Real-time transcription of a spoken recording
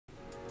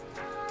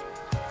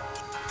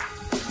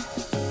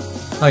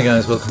Hi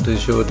guys, welcome to the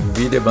short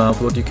video about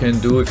what you can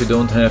do if you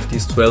don't have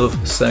this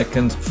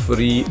 12-second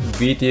free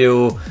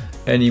video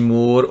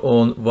anymore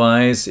on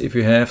WYZE. If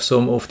you have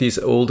some of these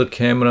older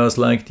cameras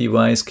like the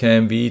WYZE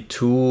Cam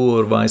V2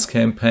 or WYZE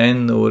Cam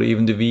Pen or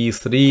even the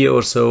V3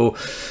 or so,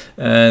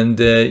 and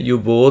you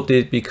bought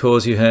it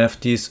because you have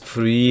this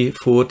free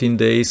 14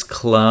 days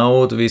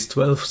cloud with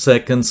 12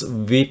 seconds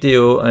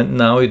video, and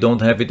now you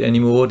don't have it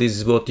anymore, this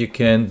is what you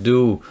can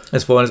do.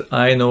 As far as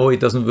I know,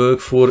 it doesn't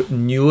work for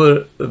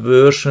newer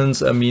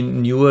versions, I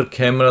mean newer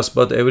cameras,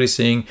 but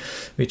everything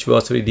which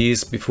was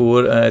released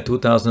before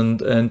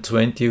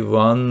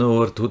 2021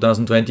 or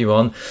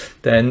 2021,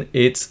 then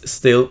it's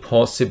still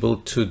possible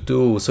to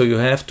do. So you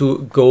have to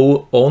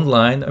go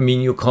online. I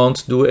mean, you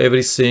can't do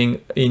everything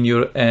in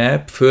your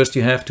app. First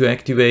you have to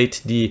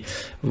activate the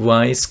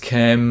WYZE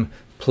Cam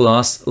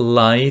Plus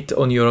Lite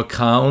on your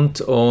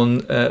account on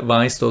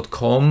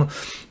WYZE.com.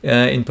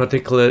 In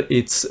particular,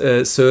 it's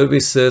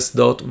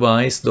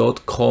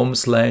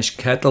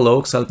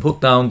services.wyze.com/catalogs. I'll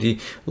put down the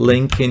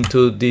link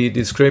into the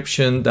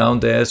description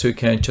down there, so you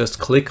can just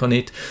click on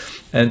it,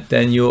 and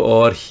then you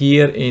are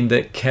here in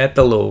the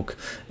catalog.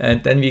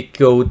 And then we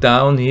go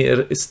down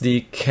here, it's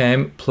the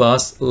Cam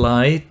Plus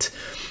Lite,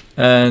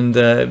 and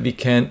we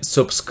can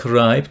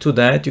subscribe to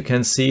that. You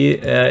can see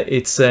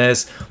it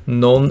says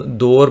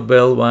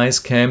non-doorbell WYZE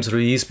cams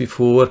released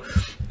before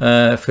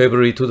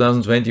February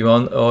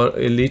 2021 are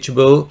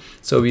eligible.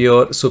 So we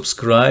are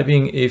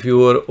subscribing. If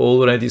you are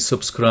already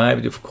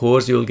subscribed, of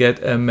course you'll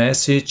get a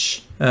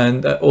message.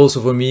 And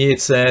also for me it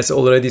says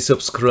already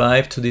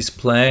subscribed to this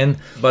plan.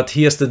 But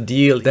here's the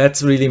deal,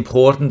 that's really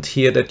important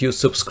here, that you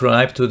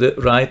subscribe to the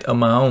right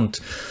amount,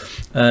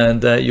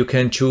 and you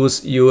can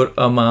choose your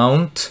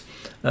amount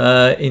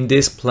in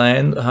this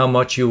plan, how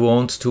much you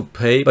want to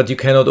pay. But you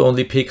cannot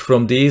only pick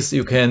from this,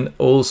 you can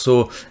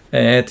also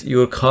add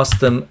your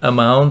custom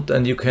amount,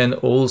 and you can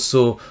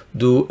also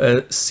do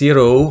a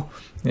zero.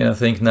 Yeah, I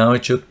think now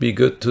it should be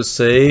good to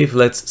save.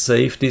 Let's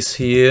save this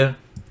here.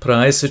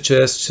 Price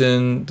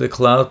suggestion, the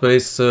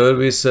cloud-based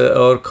service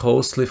are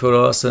costly for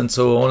us, and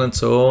so on and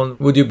so on.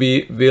 Would you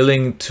be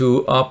willing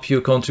to up your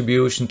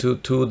contribution to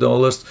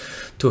 $2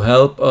 to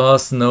help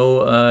us?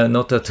 No,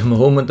 not at the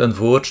moment,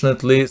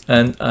 unfortunately.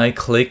 And I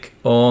click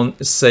on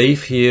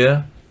save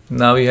here.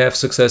 Now you have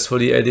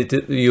successfully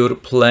edited your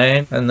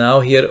plan, and now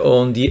here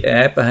on the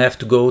app I have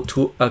to go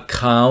to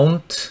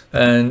account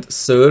and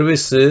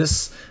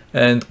services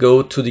and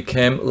go to the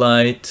Cam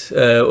Lite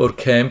or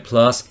Cam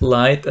Plus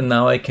Lite, and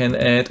now I can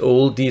add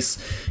all these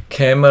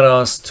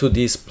cameras to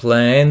this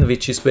plan,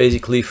 which is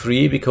basically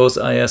free because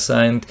I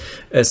assigned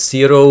a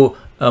zero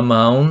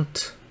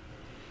amount.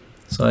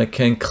 So I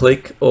can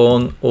click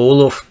on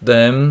all of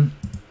them,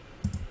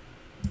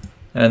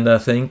 and I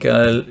think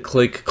I'll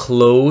click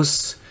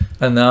close.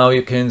 And now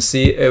you can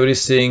see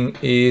everything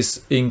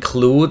is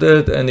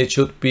included, and it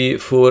should be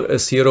for a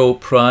zero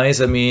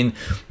price. I mean,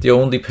 the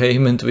only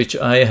payment which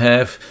I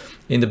have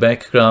in the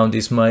background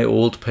is my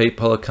old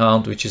PayPal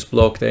account, which is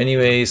blocked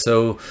anyway,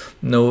 so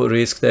no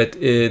risk that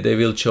they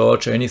will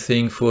charge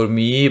anything for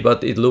me.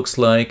 But it looks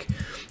like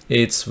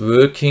it's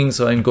working,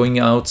 so I'm going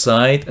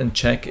outside and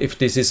check if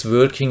this is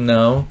working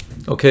now.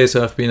 Okay,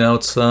 so I've been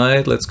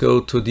outside. Let's go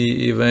to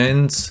the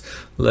events.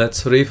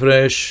 Let's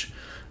refresh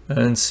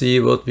and see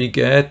what we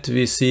get.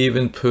 We see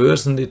even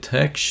person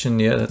detection.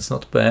 Yeah, that's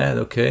not bad.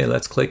 Okay,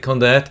 let's click on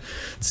that.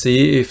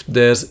 See if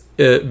there's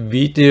a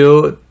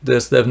video.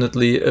 There's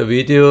definitely a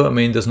video. I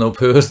mean, there's no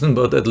person,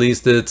 but at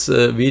least it's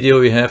a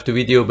video. We have the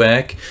video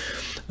back.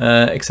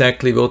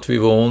 Exactly what we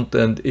want,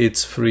 and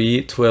it's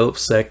free, 12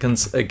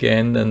 seconds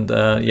again. And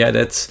yeah,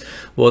 that's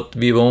what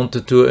we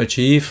wanted to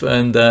achieve,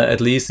 and at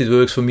least it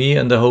works for me,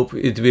 and I hope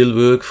it will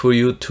work for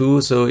you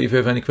too. So if you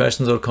have any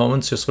questions or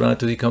comments, just write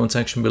to the comment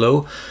section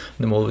below,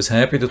 and I'm always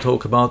happy to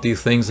talk about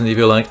these things. And if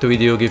you liked the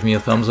video, give me a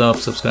thumbs up,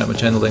 subscribe my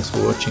channel. Thanks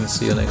for watching,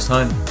 see you next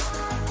time.